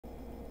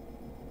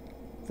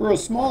For a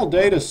small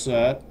data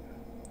set,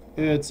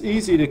 it's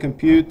easy to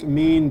compute the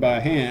mean by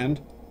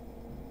hand.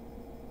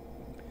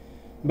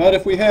 But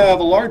if we have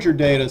a larger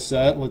data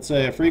set, let's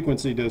say a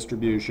frequency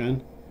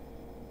distribution,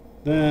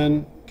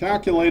 then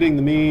calculating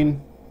the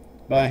mean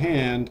by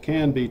hand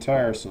can be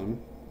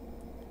tiresome.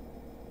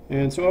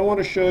 And so I want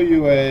to show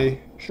you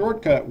a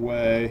shortcut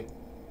way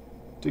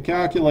to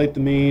calculate the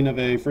mean of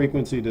a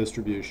frequency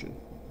distribution.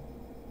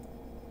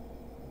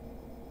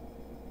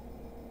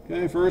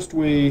 Okay, first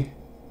we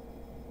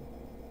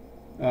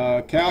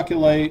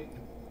calculate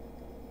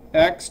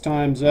x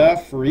times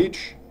f for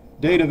each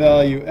data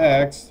value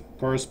x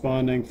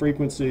corresponding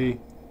frequency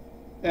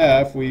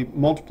f. We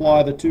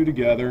multiply the two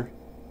together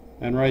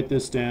and write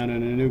this down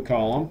in a new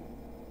column.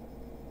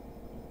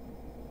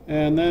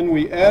 And then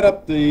we add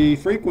up the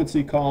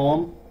frequency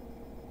column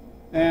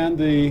and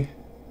the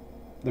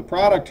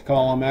product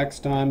column x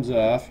times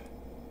f.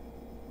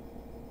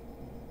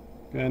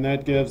 Okay, and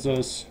that gives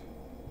us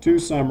two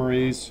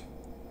summaries,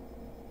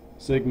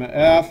 sigma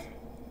f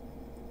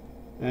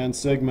and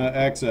sigma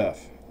xf.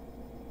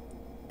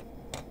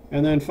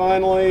 And then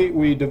finally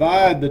we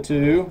divide the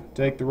two,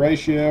 take the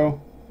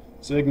ratio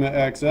sigma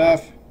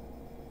xf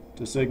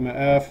to sigma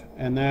f,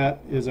 and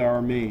that is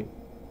our mean.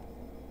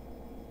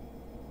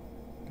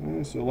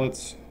 Okay, so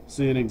let's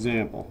see an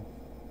example.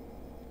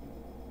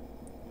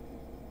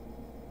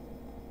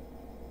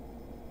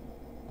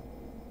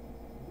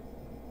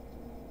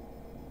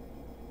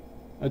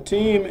 A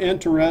team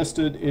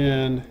interested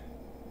in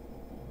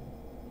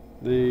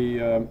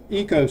the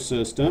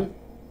ecosystem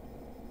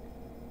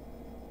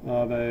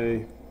of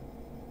a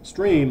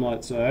stream,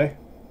 let's say,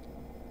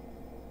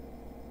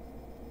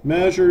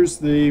 measures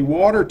the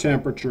water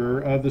temperature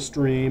of the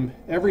stream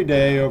every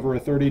day over a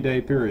 30-day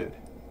period.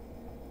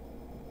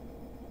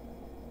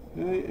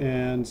 Okay,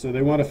 and so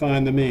they want to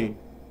find the mean.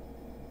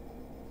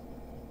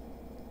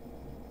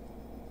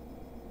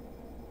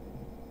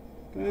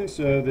 Okay,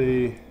 so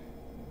the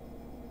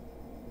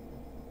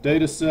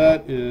data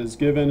set is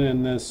given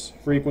in this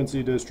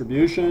frequency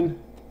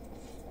distribution.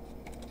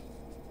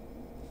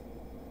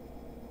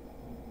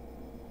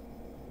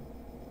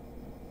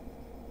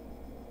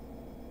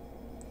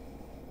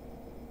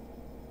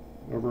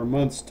 Over a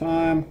month's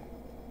time,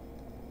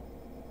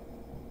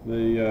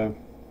 the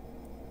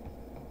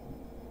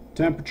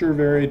temperature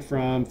varied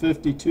from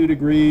 52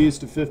 degrees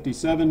to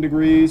 57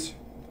 degrees.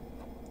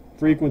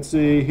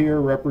 Frequency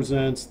here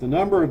represents the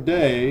number of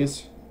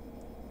days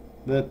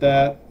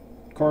that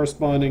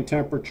corresponding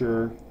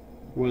temperature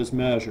was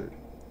measured.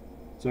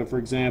 So for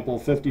example,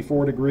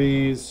 54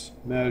 degrees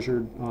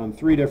measured on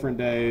 3 different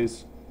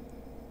days,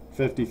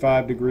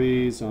 55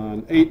 degrees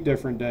on 8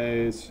 different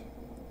days,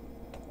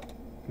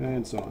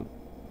 and so on.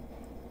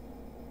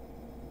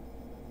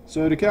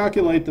 So to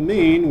calculate the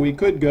mean, we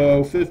could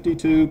go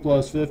 52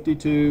 plus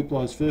 52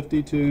 plus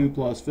 52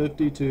 plus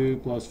 52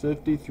 plus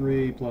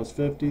 53 plus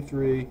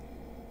 53,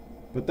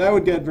 but that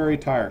would get very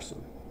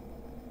tiresome.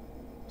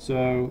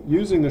 So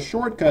using the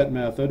shortcut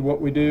method, what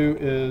we do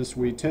is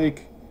we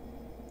take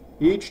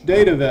each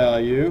data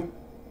value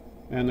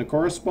and the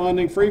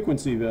corresponding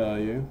frequency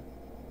value,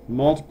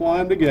 multiply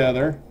them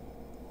together,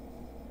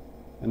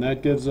 and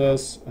that gives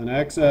us an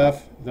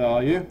xf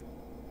value.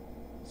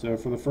 So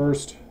for the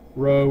first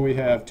row we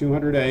have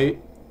 208,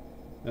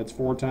 that's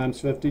 4 times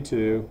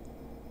 52,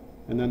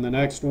 and then the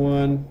next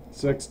one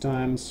 6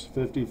 times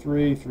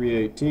 53,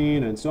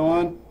 318, and so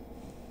on.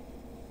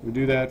 We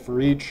do that for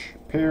each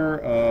pair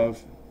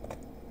of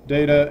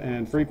data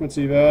and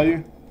frequency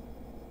value,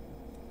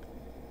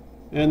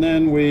 and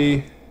then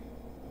we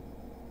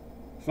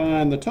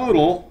find the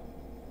total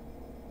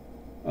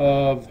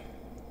of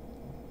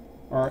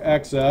our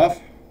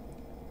xf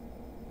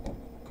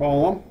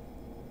column,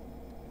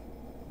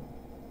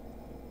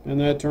 and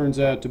that turns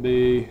out to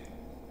be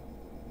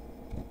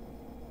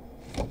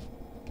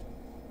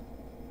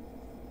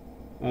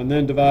and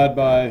then divide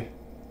by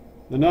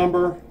the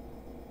number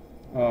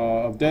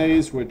of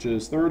days, which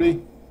is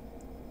 30,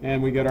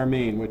 and we get our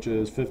mean, which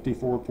is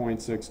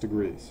 54.6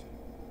 degrees.